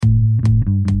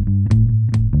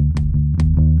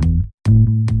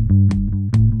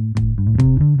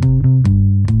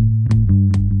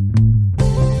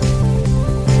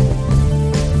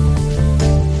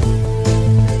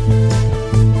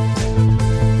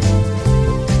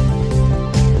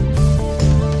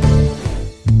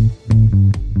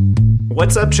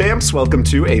What's up, champs? Welcome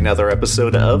to another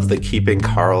episode of the Keeping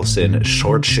Karlsson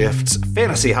Short Shifts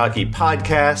Fantasy Hockey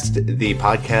Podcast, the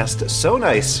podcast so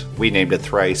nice we named it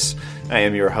thrice. I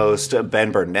am your host,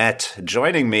 Ben Burnett.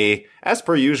 Joining me, as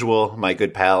per usual, my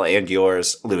good pal and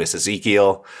yours, Louis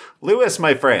Ezekiel. Louis,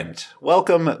 my friend,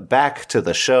 welcome back to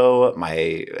the show,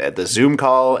 the Zoom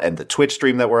call and the Twitch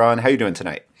stream that we're on. How you doing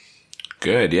tonight?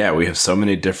 Good. Yeah, we have so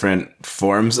many different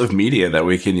forms of media that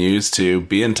we can use to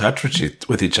be in touch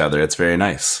with each other. It's very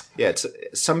nice. Yeah,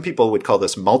 some people would call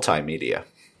this multimedia.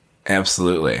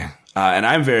 Absolutely. And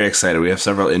I'm very excited. We have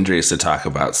several injuries to talk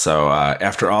about. So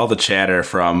after all the chatter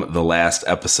from the last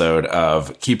episode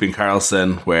of Keeping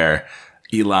Karlsson, where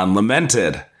Elon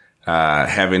lamented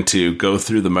having to go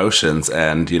through the motions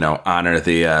and, honor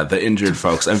the injured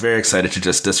folks, I'm very excited to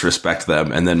just disrespect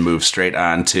them and then move straight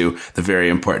on to the very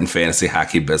important fantasy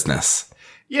hockey business.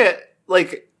 Yeah,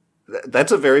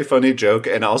 that's a very funny joke,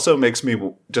 and also makes me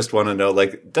just want to know,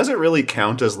 does it really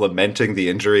count as lamenting the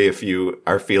injury if you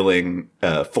are feeling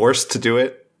forced to do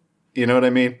it? You know what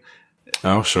I mean?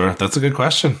 Oh, sure. That's a good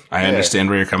question. I understand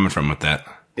where you're coming from with that.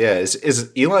 Yeah,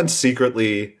 is Elon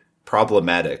secretly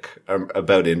problematic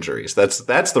about injuries? That's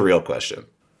the real question.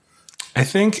 I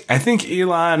think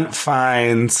Elon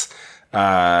finds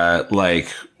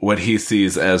what he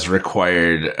sees as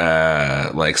required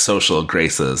social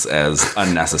graces as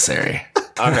unnecessary.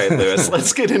 All right, Louis,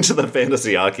 let's get into the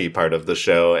fantasy hockey part of the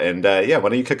show. And why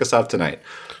don't you kick us off tonight?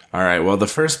 All right. Well, the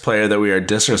first player that we are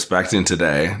disrespecting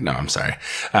today, no, I'm sorry.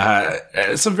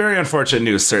 Some very unfortunate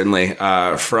news, certainly,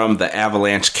 from the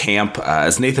Avalanche camp,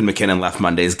 as Nathan MacKinnon left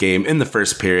Monday's game in the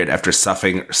first period after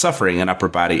suffering an upper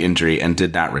body injury and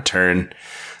did not return.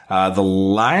 The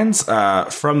lines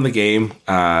from the game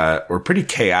were pretty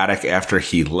chaotic after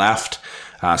he left.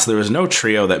 So there was no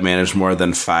trio that managed more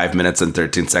than 5 minutes and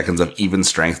 13 seconds of even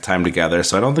strength time together.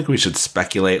 So I don't think we should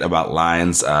speculate about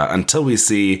lines until we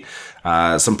see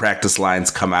some practice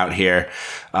lines come out here.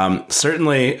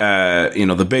 Certainly,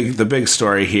 the big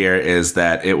story here is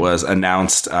that it was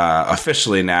announced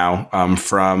officially now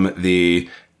from the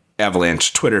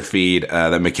Avalanche Twitter feed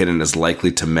that MacKinnon is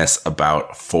likely to miss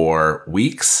about 4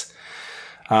 weeks.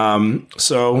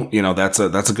 So that's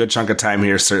a good chunk of time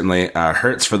here. Certainly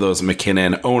hurts for those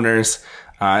MacKinnon owners.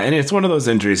 And it's one of those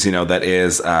injuries, that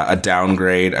is a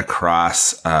downgrade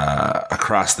across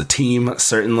the team.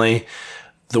 Certainly,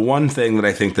 the one thing that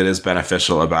I think that is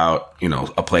beneficial about,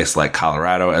 a place like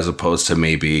Colorado as opposed to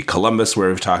maybe Columbus, where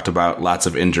we've talked about lots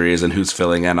of injuries and who's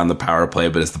filling in on the power play,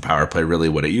 but is the power play really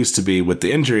what it used to be with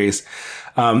the injuries?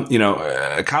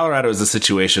 Colorado is a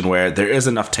situation where there is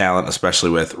enough talent,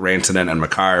 especially with Rantanen and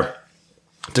Makar,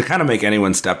 to kind of make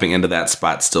anyone stepping into that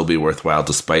spot still be worthwhile,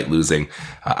 despite losing,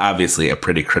 obviously, a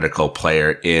pretty critical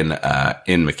player in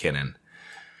MacKinnon.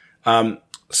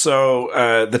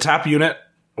 So the top unit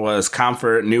was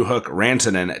Compher, Newhook,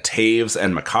 Rantanen, Taves,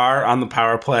 and Makar on the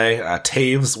power play.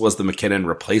 Taves was the MacKinnon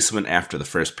replacement after the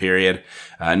first period.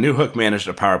 Newhook managed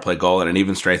a power play goal and an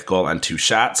even strength goal on 2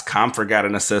 shots. Compher got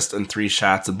an assist and 3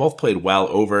 shots, and both played well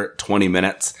over 20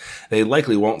 minutes. They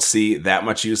likely won't see that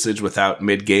much usage without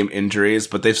mid-game injuries,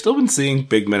 but they've still been seeing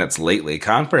big minutes lately.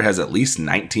 Compher has at least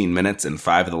 19 minutes in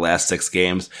 5 of the last 6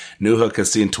 games. Newhook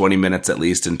has seen 20 minutes at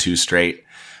least in 2 straight.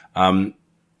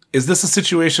 Is this a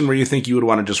situation where you think you would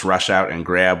want to just rush out and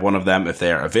grab one of them if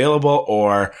they are available,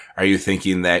 or are you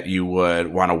thinking that you would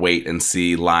want to wait and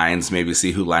see lines, maybe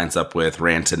see who lines up with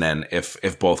Rantanen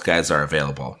if both guys are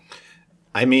available?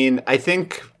 I mean, I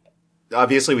think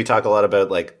obviously we talk a lot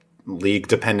about league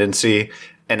dependency,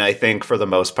 and I think for the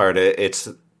most part it's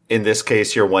in this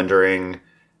case you're wondering,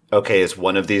 okay, is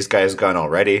one of these guys gone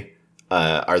already?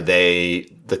 Are they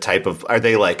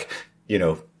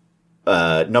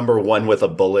number one with a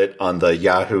bullet on the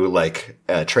Yahoo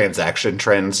transaction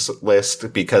trends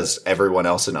list because everyone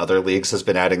else in other leagues has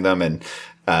been adding them, and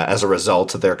as a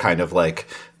result they're kind of they're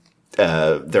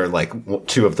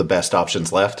 2 of the best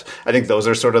options left. I think those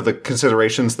are sort of the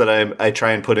considerations that I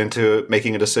try and put into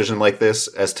making a decision like this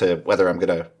as to whether I'm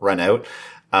going to run out.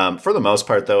 For the most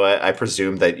part, though, I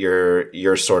presume that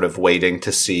you're sort of waiting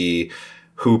to see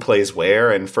who plays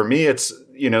where, and for me, it's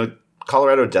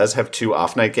Colorado does have 2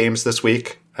 off-night games this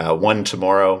week, one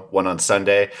tomorrow, one on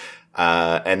Sunday,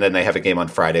 and then they have a game on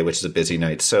Friday, which is a busy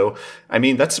night. So, I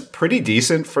mean, that's pretty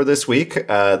decent for this week.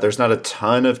 There's not a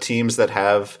ton of teams that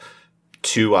have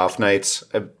 2 off nights.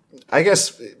 I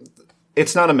guess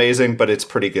it's not amazing, but it's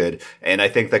pretty good. And I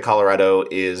think that Colorado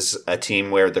is a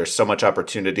team where there's so much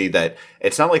opportunity that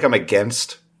it's not like I'm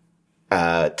against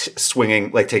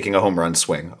swinging, taking a home run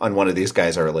swing on one of these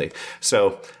guys early.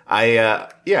 So I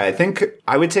think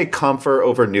I would take Compher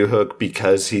over Newhook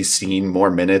because he's seen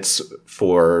more minutes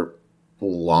for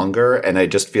longer, and I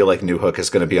just feel like Newhook is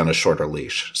going to be on a shorter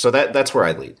leash. So that's where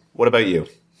I lead. What about you?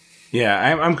 Yeah,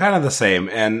 I'm kind of the same.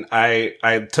 And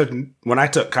when I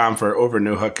took Compher over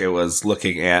Newhook, it was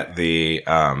looking at the,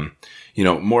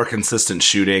 more consistent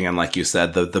shooting. And like you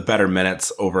said, the better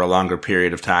minutes over a longer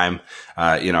period of time.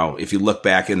 If you look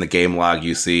back in the game log,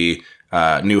 you see,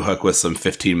 Newhook with some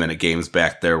 15-minute games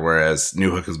back there, whereas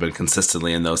Newhook has been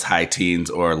consistently in those high teens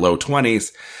or low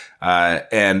 20s.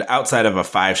 And outside of a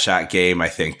 5-shot game, I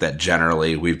think that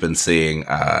generally we've been seeing,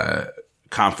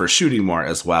 Compher shooting more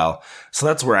as well. So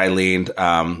that's where I leaned,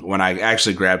 when I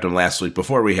actually grabbed him last week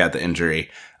before we had the injury.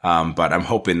 But I'm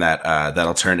hoping that,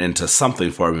 that'll turn into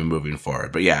something for me moving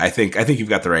forward. But yeah, I think you've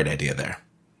got the right idea there.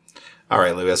 All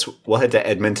right, Lewis, we'll head to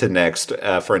Edmonton next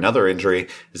for another injury.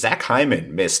 Zach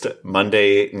Hyman missed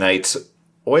Monday night's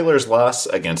Oilers loss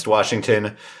against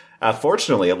Washington.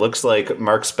 Fortunately, it looks like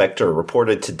Mark Spector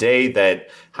reported today that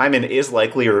Hyman is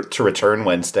likely to return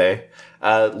Wednesday.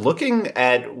 Looking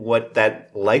at what that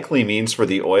likely means for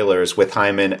the Oilers with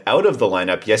Hyman out of the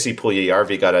lineup, Jesse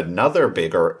Puljujarvi got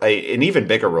an even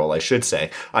bigger role, I should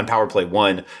say, on Power Play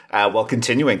 1, while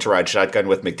continuing to ride shotgun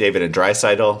with McDavid and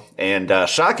Draisaitl. And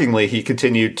shockingly, he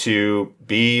continued to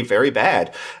be very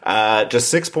bad. Just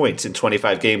 6 points in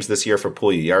 25 games this year for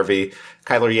Puljujarvi.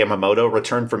 Kyler Yamamoto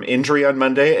returned from injury on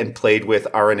Monday and played with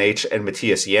RNH and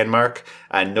Matthias Janmark.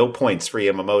 No points for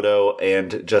Yamamoto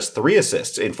and just 3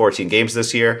 assists in 14 games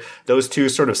this year. Those two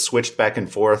sort of switched back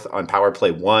and forth on Power Play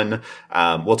 1.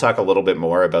 We'll talk a little bit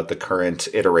more about the current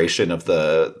iteration of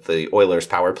the Oilers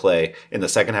Power Play in the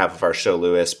second half of our show,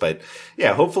 Lewis. But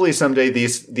yeah, hopefully someday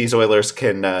these Oilers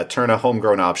can turn a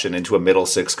homegrown option into a middle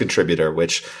six contributor,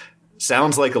 which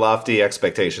sounds like lofty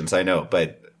expectations, I know,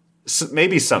 but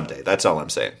maybe someday. That's all I'm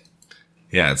saying.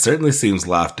 Yeah, it certainly seems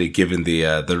lofty given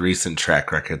the recent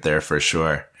track record there for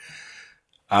sure.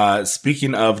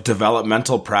 Speaking of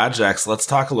developmental projects, let's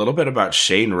talk a little bit about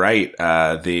Shane Wright,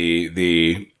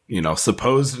 the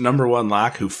supposed number one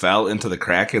lock who fell into the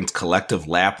Kraken's collective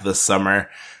lap this summer.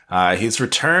 He's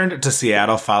returned to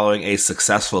Seattle following a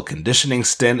successful conditioning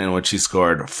stint in which he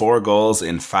scored 4 goals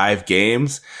in 5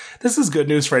 games. This is good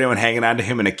news for anyone hanging on to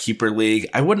him in a keeper league.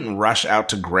 I wouldn't rush out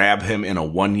to grab him in a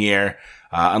 1 year,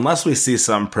 unless we see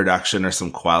some production or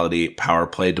some quality power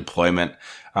play deployment.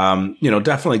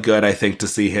 Definitely good, I think, to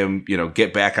see him,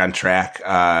 get back on track,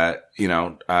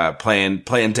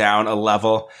 playing down a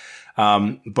level.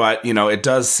 But it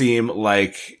does seem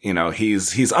like,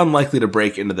 he's unlikely to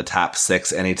break into the top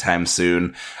 6 anytime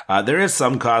soon. There is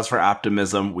some cause for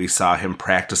optimism. We saw him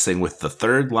practicing with the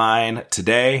third line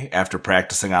today after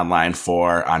practicing on line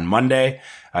 4 on Monday.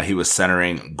 He was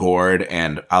centering Gord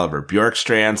and Oliver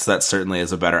Bjorkstrand, so that certainly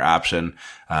is a better option,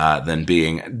 than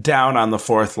being down on the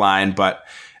fourth line. But,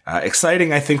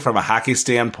 exciting, I think, from a hockey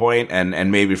standpoint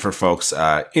and maybe for folks,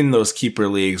 in those keeper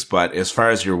leagues. But as far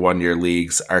as your 1 year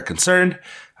leagues are concerned,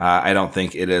 I don't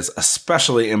think it is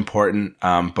especially important.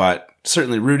 But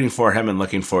certainly rooting for him and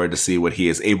looking forward to see what he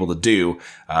is able to do,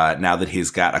 now that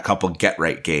he's got a couple get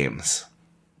right games.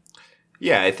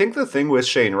 Yeah, I think the thing with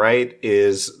Shane Wright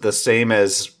is the same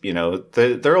as,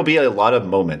 there will be a lot of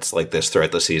moments like this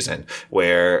throughout the season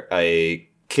where a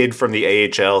kid from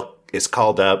the AHL is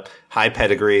called up, high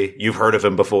pedigree. You've heard of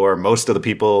him before. Most of the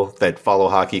people that follow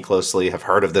hockey closely have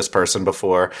heard of this person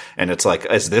before. And it's like,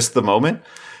 is this the moment?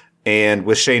 And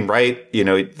with Shane Wright,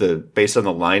 based on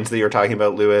the lines that you're talking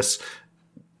about, Lewis,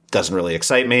 doesn't really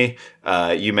excite me.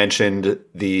 You mentioned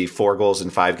the 4 goals in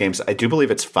 5 games. I do believe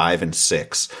it's 5 and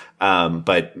 6.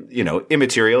 But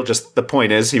immaterial. Just the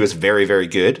point is he was very, very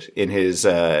good in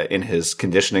his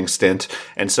conditioning stint.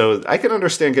 And so I can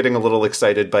understand getting a little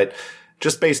excited, but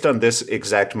just based on this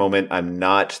exact moment, I'm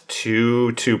not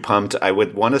too pumped. I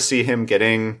would want to see him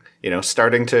getting,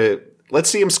 let's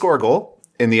see him score a goal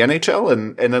in the NHL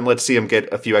and then let's see him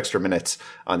get a few extra minutes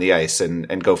on the ice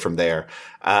and go from there.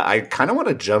 I kind of want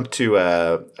to jump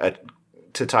to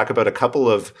talk about a couple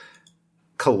of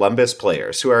Columbus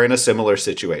players who are in a similar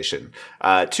situation.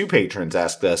 2 patrons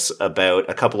asked us about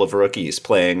a couple of rookies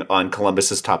playing on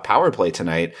Columbus's top power play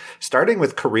tonight, starting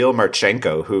with Kirill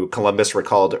Marchenko, who Columbus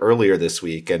recalled earlier this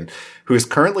week and who is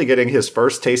currently getting his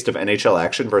first taste of NHL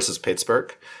action versus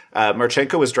Pittsburgh.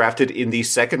 Marchenko was drafted in the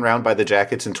second round by the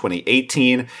Jackets in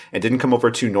 2018 and didn't come over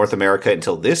to North America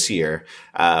until this year,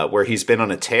 where he's been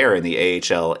on a tear in the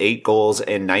AHL, 8 goals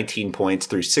and 19 points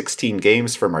through 16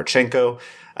 games for Marchenko.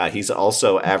 He's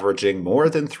also averaging more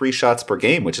than 3 shots per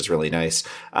game, which is really nice.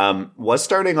 Was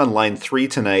starting on line 3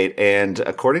 tonight, and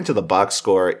according to the box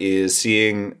score, is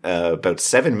seeing about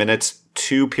 7 minutes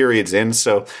 2 periods in.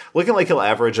 So looking like he'll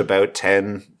average about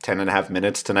 10 and a half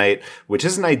minutes tonight, which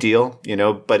isn't ideal,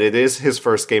 but it is his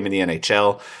first game in the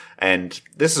NHL. And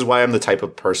this is why I'm the type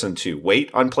of person to wait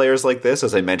on players like this.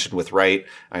 As I mentioned with Wright,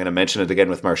 I'm going to mention it again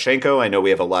with Marchenko. I know we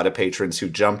have a lot of patrons who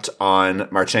jumped on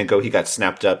Marchenko. He got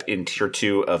snapped up in tier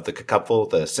 2 of the Cupful,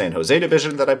 the San Jose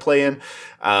division that I play in,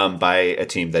 by a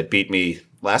team that beat me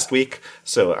last week.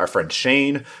 So our friend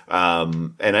Shane.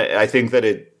 And I think that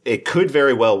it could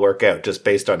very well work out just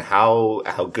based on how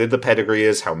good the pedigree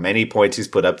is, how many points he's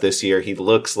put up this year. He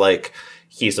looks like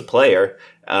he's a player.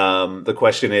 The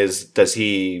question is, does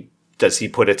he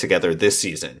put it together this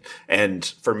season? And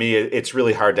for me, it's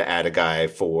really hard to add a guy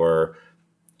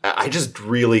I just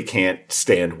really can't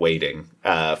stand waiting,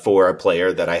 for a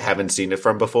player that I haven't seen it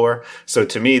from before. So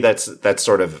to me, that's the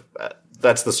sort of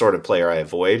player I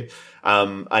avoid.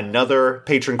 Another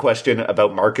patron question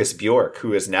about Marcus Bjork,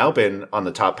 who has now been on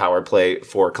the top power play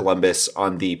for Columbus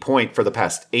on the point for the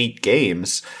past 8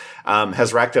 games,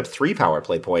 has racked up 3 power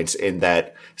play points in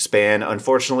that span.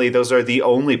 Unfortunately, those are the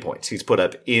only points he's put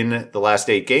up in the last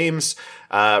 8 games.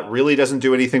 Really doesn't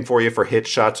do anything for you for hit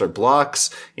shots or blocks,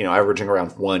 averaging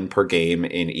around 1 per game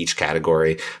in each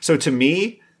category. So to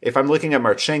me, if I'm looking at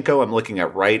Marchenko, I'm looking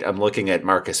at Wright, I'm looking at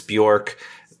Marcus Bjork.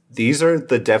 These are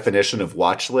the definition of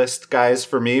watch list guys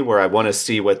for me, where I want to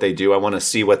see what they do. I want to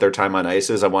see what their time on ice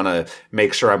is. I want to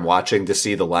make sure I'm watching to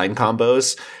see the line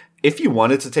combos. If you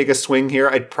wanted to take a swing here,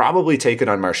 I'd probably take it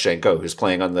on Marchenko, who's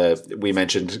playing on we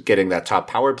mentioned getting that top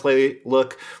power play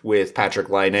look with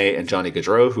Patrick Laine and Johnny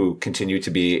Gaudreau, who continue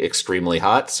to be extremely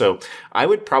hot. So I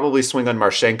would probably swing on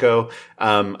Marchenko,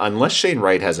 unless Shane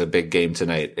Wright has a big game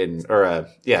tonight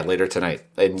later tonight,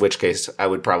 in which case I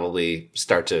would probably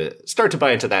start to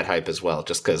buy into that hype as well,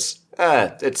 just cause,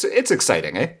 it's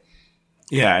exciting, eh?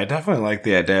 Yeah, I definitely like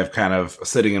the idea of kind of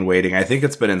sitting and waiting. I think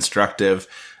it's been instructive,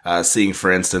 seeing, for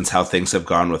instance, how things have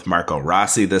gone with Marco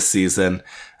Rossi this season.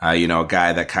 A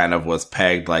guy that kind of was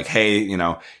pegged like, hey,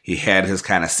 he had his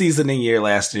kind of seasoning year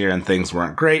last year and things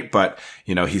weren't great, but,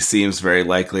 he seems very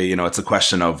likely, it's a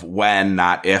question of when,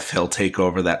 not if, he'll take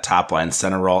over that top line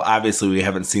center role. Obviously, we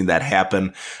haven't seen that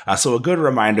happen. So a good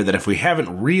reminder that if we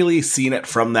haven't really seen it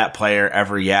from that player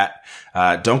ever yet,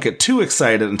 don't get too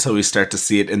excited until we start to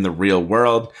see it in the real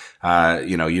world.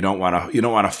 You don't want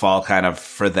to fall kind of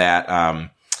for that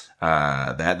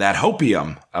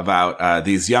hopium about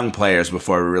these young players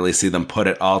before we really see them put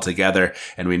it all together.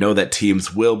 And we know that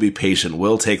teams will be patient,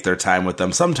 will take their time with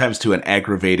them, sometimes to an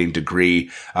aggravating degree,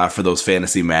 for those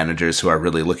fantasy managers who are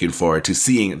really looking forward to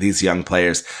seeing these young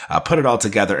players put it all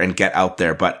together and get out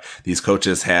there. But these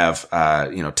coaches have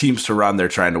teams to run. They're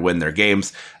trying to win their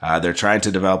games. They're trying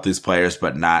to develop these players,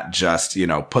 but not just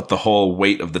put the whole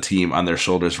weight of the team on their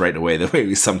shoulders right away, the way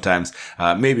we sometimes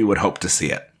maybe would hope to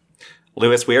see it.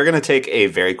 Lewis, we are going to take a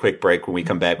very quick break. When we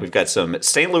come back, we've got some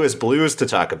St. Louis Blues to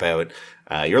talk about.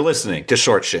 You're listening to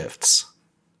Short Shifts.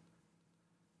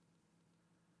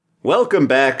 Welcome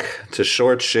back to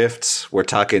Short Shifts. We're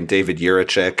talking David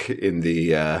Jiricek in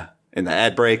the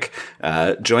ad break.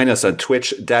 Join us on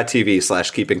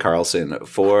twitch.tv/KeepingKarlsson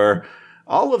for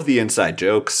all of the inside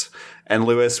jokes. And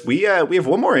Lewis, we have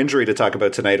one more injury to talk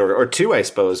about tonight, or 2, I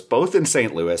suppose, both in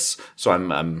St. Louis. So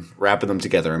I'm wrapping them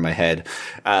together in my head.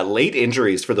 Late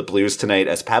injuries for the Blues tonight,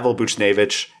 as Pavel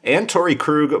Buchnevich and Torrey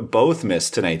Krug both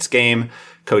missed tonight's game.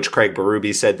 Coach Craig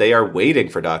Berube said they are waiting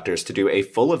for doctors to do a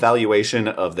full evaluation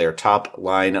of their top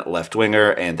line left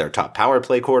winger and their top power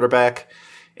play quarterback.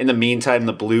 In the meantime,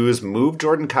 the Blues moved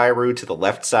Jordan Kyrou to the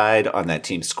left side on that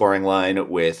team's scoring line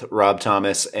with Rob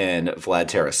Thomas and Vlad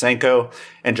Tarasenko.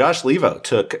 And Josh Levo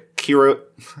took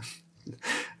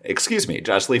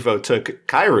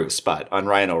Kyrou's spot on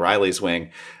Ryan O'Reilly's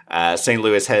wing. St.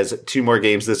 Louis has 2 more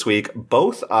games this week,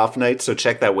 both off nights, so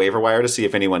check that waiver wire to see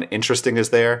if anyone interesting is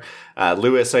there.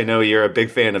 Lewis, I know you're a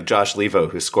big fan of Josh Levo,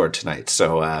 who scored tonight.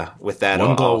 So with that,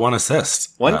 1 goal, 1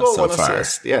 assist. 1 goal, so 1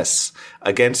 assist. Yes,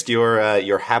 against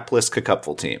your hapless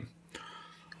Cupful team.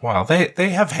 Well, they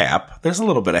have hap. There's a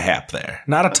little bit of hap there.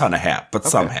 Not a ton of hap, but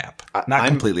some hap. Not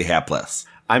completely hapless.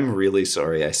 I'm really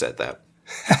sorry I said that.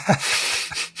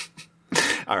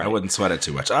 All right. I wouldn't sweat it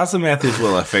too much. Austin Matthews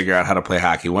will figure out how to play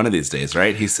hockey one of these days,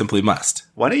 right? He simply must.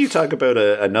 Why don't you talk about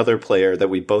another player that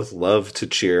we both love to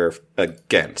cheer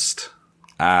against?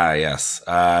 Ah, yes.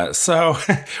 So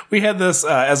we had this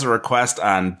as a request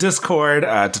on Discord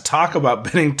to talk about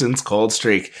Binnington's cold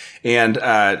streak and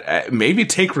maybe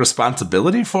take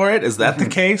responsibility for it. Is that the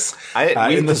case?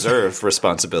 We deserve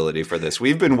responsibility for this.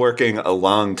 We've been working a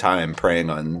long time preying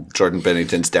on Jordan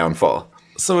Binnington's downfall.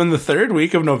 So in the third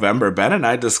week of November, Ben and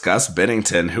I discussed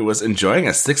Binnington, who was enjoying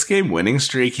a 6-game winning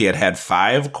streak. He had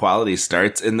 5 quality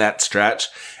starts in that stretch.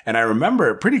 And I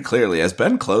remember pretty clearly, as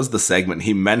Ben closed the segment,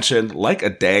 he mentioned, like a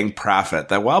dang prophet,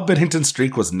 that while Binnington's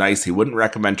streak was nice, he wouldn't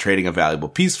recommend trading a valuable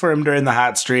piece for him during the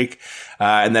hot streak,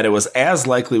 and that it was as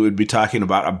likely we'd be talking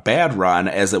about a bad run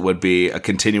as it would be a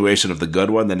continuation of the good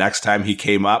one the next time he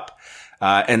came up.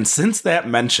 And since that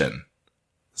mention,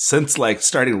 since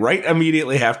starting right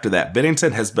immediately after that,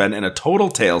 Binnington has been in a total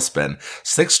tailspin.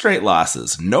 6 straight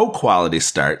losses, no quality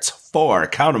starts, 4,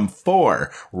 count them,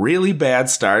 4 really bad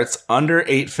starts, under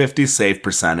 850 save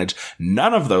percentage.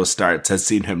 None of those starts has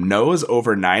seen him nose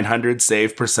over 900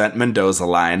 save percent Mendoza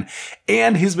line,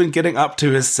 and he's been getting up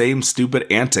to his same stupid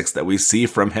antics that we see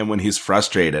from him when he's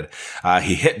frustrated.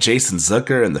 He hit Jason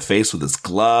Zucker in the face with his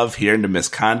glove. He earned a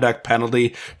misconduct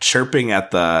penalty, chirping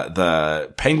at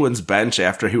the Penguins bench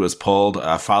after he was pulled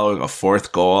following a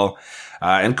 4th goal.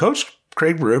 And Coach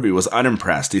Craig Berube was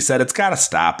unimpressed. He said, "It's got to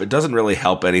stop. It doesn't really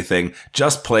help anything.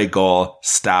 Just play goal.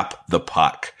 Stop the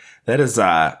puck." That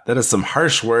is some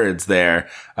harsh words there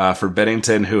for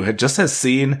Binnington, who has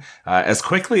seen as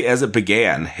quickly as it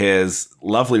began his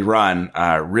lovely run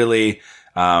really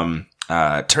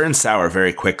turn sour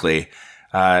very quickly.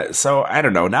 So I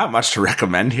don't know, not much to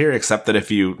recommend here, except that if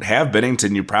you have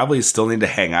Binnington, you probably still need to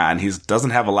hang on. He doesn't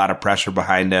have a lot of pressure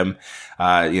behind him.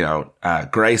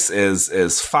 Greiss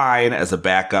is fine as a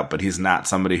backup, but he's not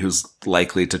somebody who's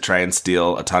likely to try and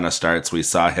steal a ton of starts. We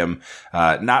saw him,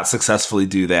 not successfully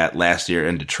do that last year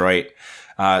in Detroit.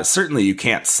 Certainly you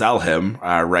can't sell him,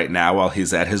 right now while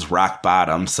he's at his rock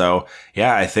bottom. So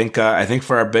yeah, I think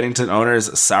for our Binnington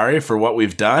owners, sorry for what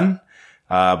we've done.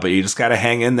 But you just got to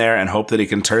hang in there and hope that he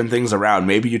can turn things around.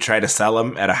 Maybe you try to sell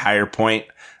him at a higher point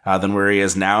than where he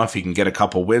is now if he can get a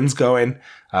couple wins going.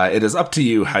 It is up to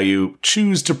you how you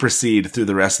choose to proceed through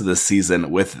the rest of the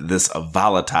season with this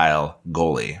volatile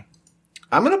goalie.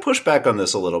 I'm going to push back on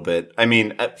this a little bit. I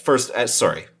mean, first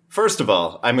of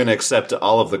all, I'm going to accept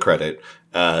all of the credit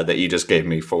that you just gave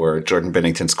me for Jordan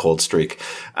Binnington's cold streak.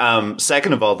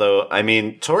 Second of all, though, I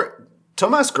mean,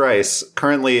 Thomas Greiss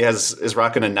currently is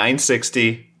rocking a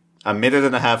 960, a minute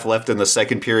and a half left in the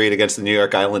second period against the New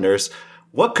York Islanders.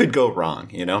 What could go wrong,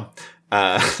 you know?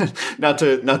 Not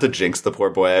to jinx the poor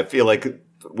boy. I feel like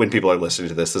when people are listening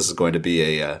to this is going to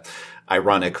be a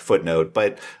ironic footnote.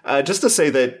 But just to say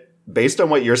that based on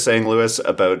what you're saying, Lewis,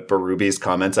 about Berube's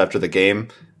comments after the game,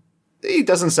 he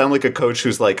doesn't sound like a coach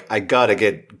who's like, I gotta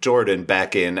get Jordan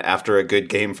back in after a good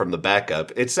game from the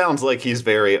backup. It sounds like he's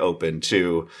very open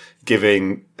to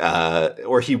giving,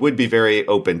 or he would be very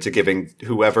open to giving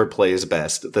whoever plays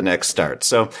best the next start.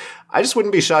 So I just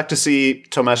wouldn't be shocked to see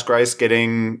Tomas Greiss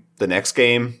getting the next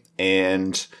game.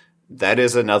 And that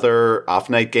is another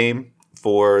off night game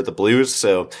for the Blues.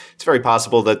 So it's very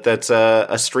possible that that's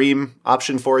a stream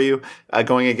option for you,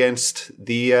 going against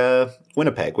the,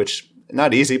 Winnipeg, which,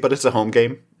 not easy, but it's a home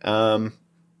game.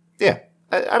 Yeah,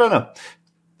 I don't know.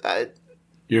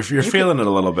 You're feeling it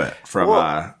a little bit from.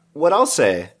 Well, what I'll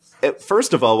say,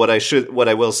 first of all, what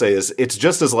I will say is it's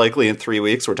just as likely in 3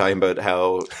 weeks we're talking about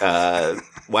how,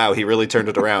 wow, he really turned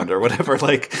it around or whatever.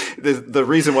 Like the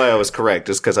reason why I was correct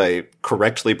is because I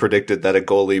correctly predicted that a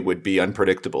goalie would be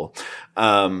unpredictable,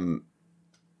 or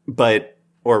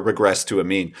regress to a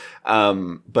mean.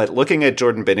 But looking at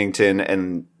Jordan Binnington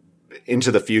and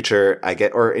into the future,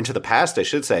 or into the past, I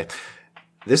should say,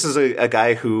 this is a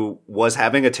guy who was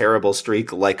having a terrible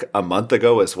streak like a month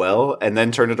ago as well, and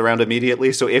then turned it around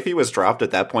immediately. So if he was dropped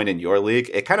at that point in your league,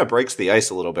 it kind of breaks the ice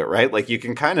a little bit, right? Like you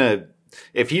can kind of,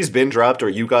 if he's been dropped or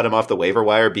you got him off the waiver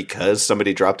wire because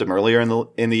somebody dropped him earlier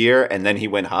in the year and then he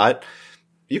went hot,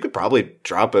 you could probably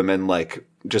drop him and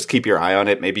just keep your eye on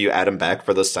it. Maybe you add him back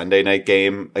for the Sunday night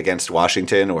game against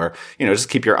Washington, or, just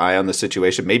keep your eye on the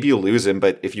situation. Maybe you lose him,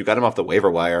 but if you got him off the waiver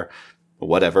wire,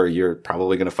 whatever, you're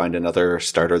probably going to find another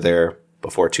starter there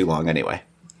before too long anyway.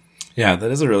 Yeah,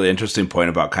 that is a really interesting point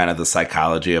about kind of the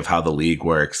psychology of how the league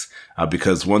works.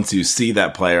 Because once you see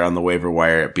that player on the waiver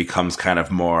wire, it becomes kind of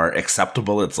more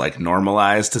acceptable. It's like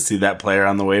normalized to see that player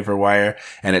on the waiver wire.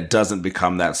 And it doesn't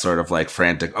become that sort of like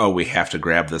frantic, oh, we have to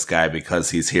grab this guy because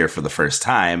he's here for the first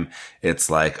time. It's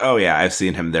like, oh yeah, I've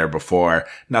seen him there before.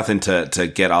 Nothing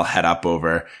to get all head up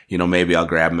over. Maybe I'll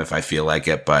grab him if I feel like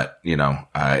it. But,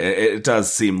 it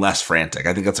does seem less frantic.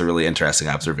 I think that's a really interesting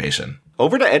observation.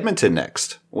 Over to Edmonton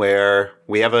next, where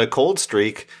we have a cold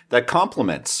streak that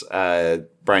complements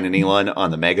Brian and Elon on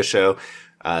the Mega Show.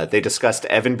 They discussed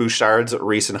Evan Bouchard's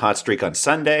recent hot streak on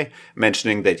Sunday,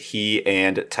 mentioning that he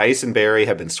and Tyson Barrie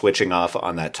have been switching off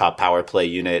on that top power play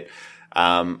unit.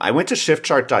 I went to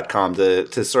shiftchart.com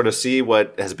to sort of see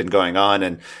what has been going on,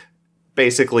 and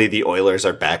basically the Oilers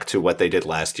are back to what they did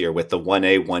last year with the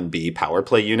 1A, 1B power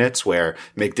play units where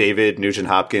McDavid,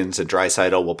 Nugent-Hopkins, and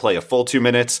Draisaitl will play a full 2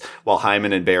 minutes while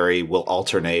Hyman and Barrie will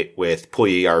alternate with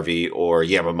Puljujarvi or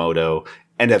Yamamoto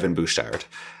and Evan Bouchard.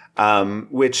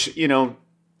 Which, you know,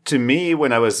 to me,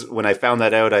 when I found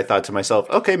that out, I thought to myself,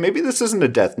 okay, maybe this isn't a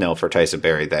death knell for Tyson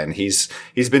Barrie then. He's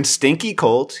been stinky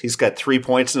cold. He's got 3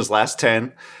 points in his last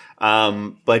 10.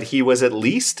 But he was at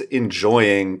least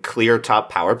enjoying clear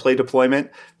top power play deployment,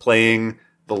 playing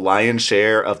the lion's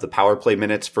share of the power play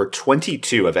minutes for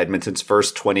 22 of Edmonton's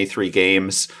first 23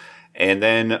 games. And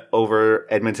then over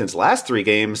Edmonton's last 3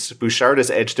 games, Bouchard has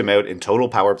edged him out in total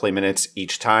power play minutes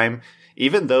each time,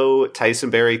 even though Tyson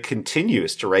Barrie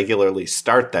continues to regularly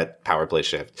start that power play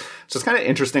shift. So it's kind of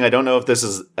interesting. I don't know if this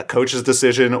is a coach's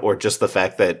decision or just the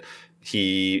fact that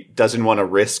he doesn't want to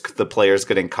risk the players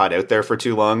getting caught out there for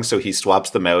too long, so he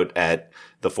swaps them out at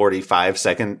the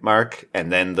 45-second mark,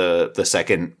 and then the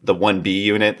 1B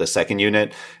unit, the second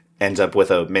unit, ends up with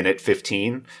a minute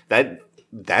 15.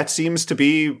 That seems to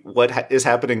be what is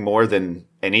happening more than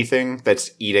anything that's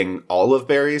eating all of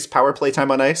Barrie's power play time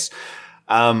on ice.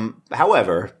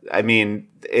 However, I mean,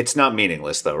 it's not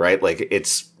meaningless though, right? Like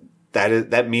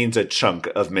that means a chunk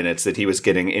of minutes that he was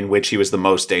getting in which he was the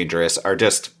most dangerous are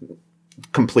just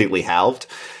completely halved.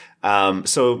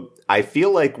 So I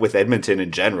feel like with Edmonton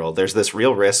in general, there's this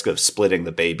real risk of splitting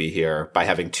the baby here by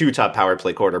having 2 top power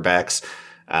play quarterbacks.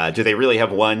 Do they really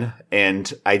have one?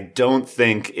 And I don't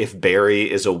think if Barrie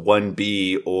is a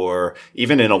 1B or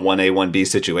even in a 1A, 1B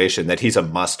situation that he's a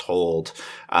must hold.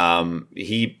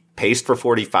 He paced for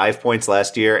 45 points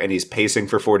last year and he's pacing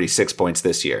for 46 points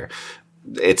this year.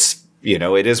 It's, you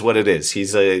know, it is what it is.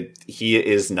 He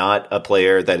is not a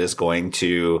player that is going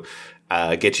to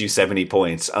get you 70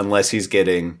 points unless he's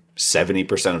getting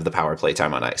 70% of the power play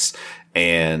time on ice.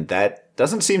 And that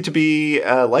doesn't seem to be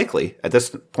likely at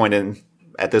this point in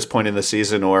the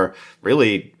season or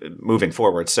really moving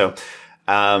forward. So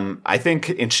I think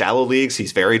in shallow leagues,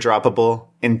 he's very droppable.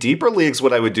 In deeper leagues,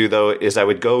 what I would do though is I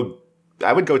would go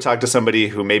talk to somebody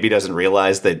who maybe doesn't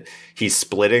realize that he's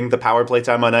splitting the power play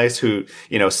time on ice, who,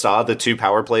 you know, saw the 2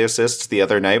 power play assists the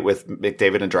other night with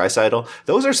McDavid and Draisaitl.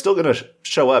 Those are still going to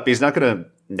show up. He's not going to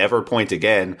never point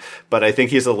again, but I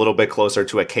think he's a little bit closer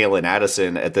to a Calen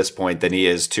Addison at this point than he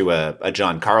is to a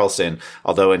John Carlson.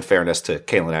 Although in fairness to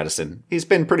Calen Addison, he's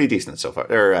been pretty decent so far,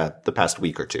 or the past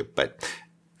week or two, but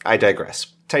I digress.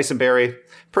 Tyson Barrie,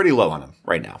 pretty low on him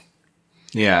right now.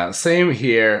 Yeah, same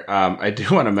here. I do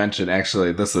want to mention,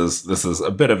 actually, this is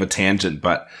a bit of a tangent,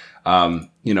 but,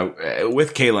 you know,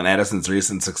 with Calen Addison's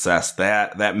recent success,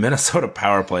 that Minnesota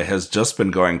power play has just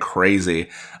been going crazy.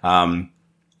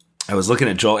 I was looking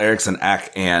at Joel Eriksson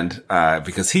Ek, and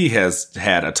because he has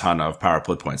had a ton of power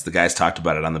play points. The guys talked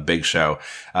about it on the big show.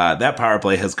 That power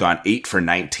play has gone 8 for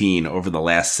 19 over the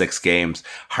last 6 games.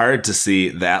 Hard to see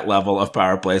that level of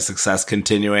power play success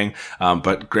continuing,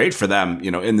 but great for them.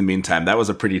 You know, in the meantime, that was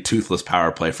a pretty toothless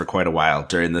power play for quite a while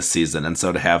during this season, and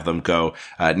so to have them go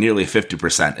nearly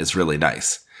 50% is really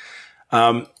nice.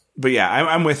 But yeah,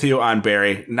 I'm with you on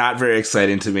Barrie. Not very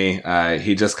exciting to me.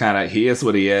 He just he is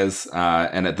what he is.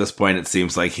 And at this point, it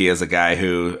seems like he is a guy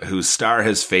whose star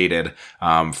has faded,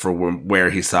 for where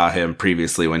he saw him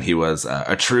previously when he was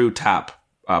a true top,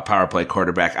 power play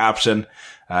quarterback option.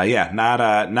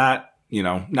 Not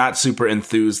super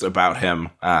enthused about him.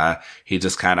 He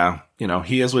just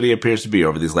he is what he appears to be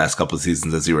over these last couple of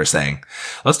seasons, as you were saying.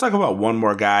 Let's talk about one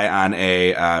more guy on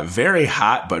a very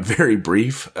hot but very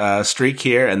brief streak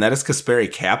here, and that is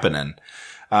Kasperi Kapanen.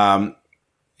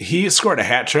 He scored a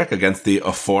hat trick against the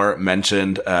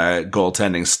aforementioned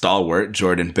goaltending stalwart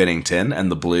Jordan Binnington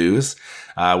and the Blues,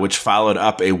 which followed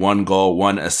up a 1-goal,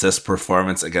 1-assist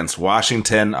performance against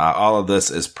Washington. All of this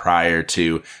is prior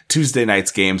to Tuesday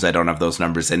night's games. I don't have those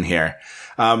numbers in here.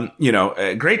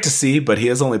 Great to see, but he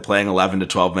is only playing 11 to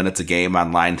 12 minutes a game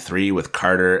on line 3 with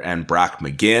Carter and Brock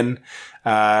McGinn.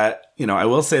 I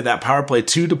will say that power play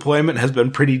 2 deployment has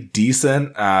been pretty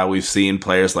decent. We've seen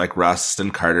players like Rust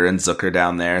and Carter and Zucker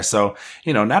down there. So,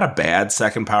 not a bad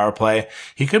second power play.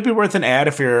 He could be worth an add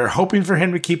if you're hoping for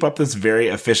him to keep up this very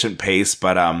efficient pace.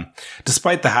 But,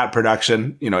 despite the hot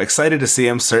production, excited to see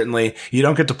him. Certainly, you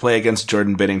don't get to play against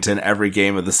Jordan Binnington every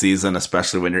game of the season,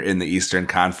 especially when you're in the Eastern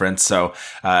Conference. So,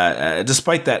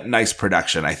 despite that nice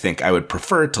production, I think I would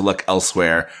prefer to look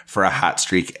elsewhere for a hot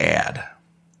streak add.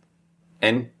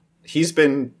 And he's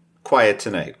been quiet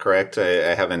tonight, correct?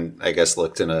 I haven't, I guess,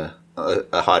 looked in a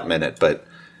hot minute, but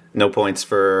no points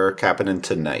for Kapanen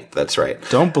tonight. That's right.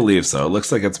 Don't believe so. It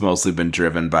looks like it's mostly been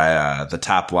driven by the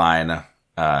top line.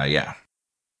 Yeah.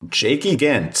 Jakey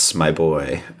Gentz, my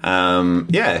boy.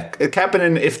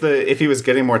 Kapanen, if he was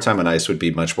getting more time on ice, would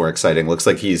be much more exciting. Looks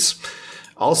like he's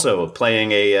also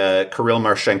playing a Kirill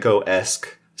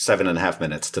Marchenko-esque 7.5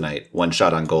 minutes tonight. 1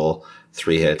 shot on goal,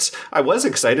 3 hits. I was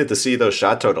excited to see those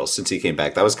shot totals since he came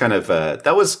back. That was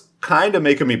kind of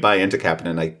making me buy into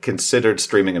Kapanen. I considered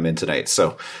streaming him in tonight,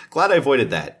 so glad I avoided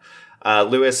that.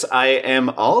 Lewis, I am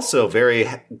also very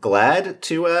glad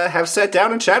to have sat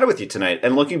down and chatted with you tonight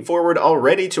and looking forward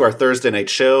already to our Thursday night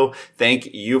show.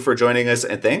 Thank you for joining us,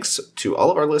 and thanks to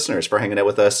all of our listeners for hanging out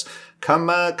with us. Come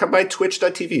by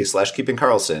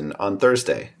twitch.tv/KeepingKarlsson on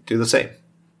Thursday. Do the same.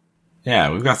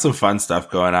 Yeah, we've got some fun stuff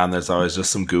going on. There's always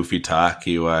just some goofy talk.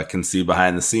 You can see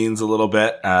behind the scenes a little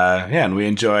bit. And we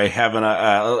enjoy having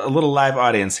a little live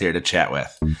audience here to chat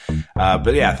with.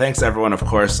 But yeah, thanks everyone, of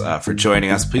course, for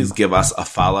joining us. Please give us a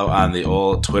follow on the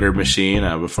old Twitter machine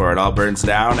before it all burns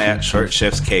down at Short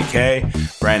Shifts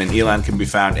KK. Brian and Elon can be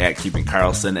found at Keeping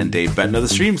Karlsson, and Dave Benton of the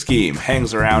Stream Scheme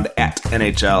hangs around at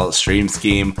NHL Stream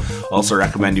Scheme. Also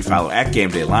recommend you follow at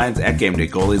Game Day Lines, at Game Day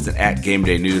Goalies, and at Game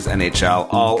Day News NHL,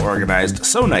 all organized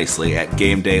so nicely at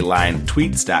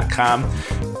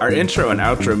GameDayLineTweets.com. Our intro and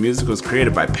outro music was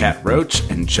created by Pat Roach,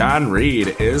 and John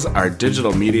Reed is our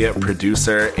digital media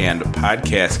producer and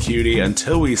podcast cutie.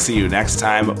 Until we see you next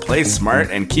time, play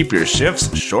smart and keep your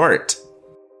shifts short.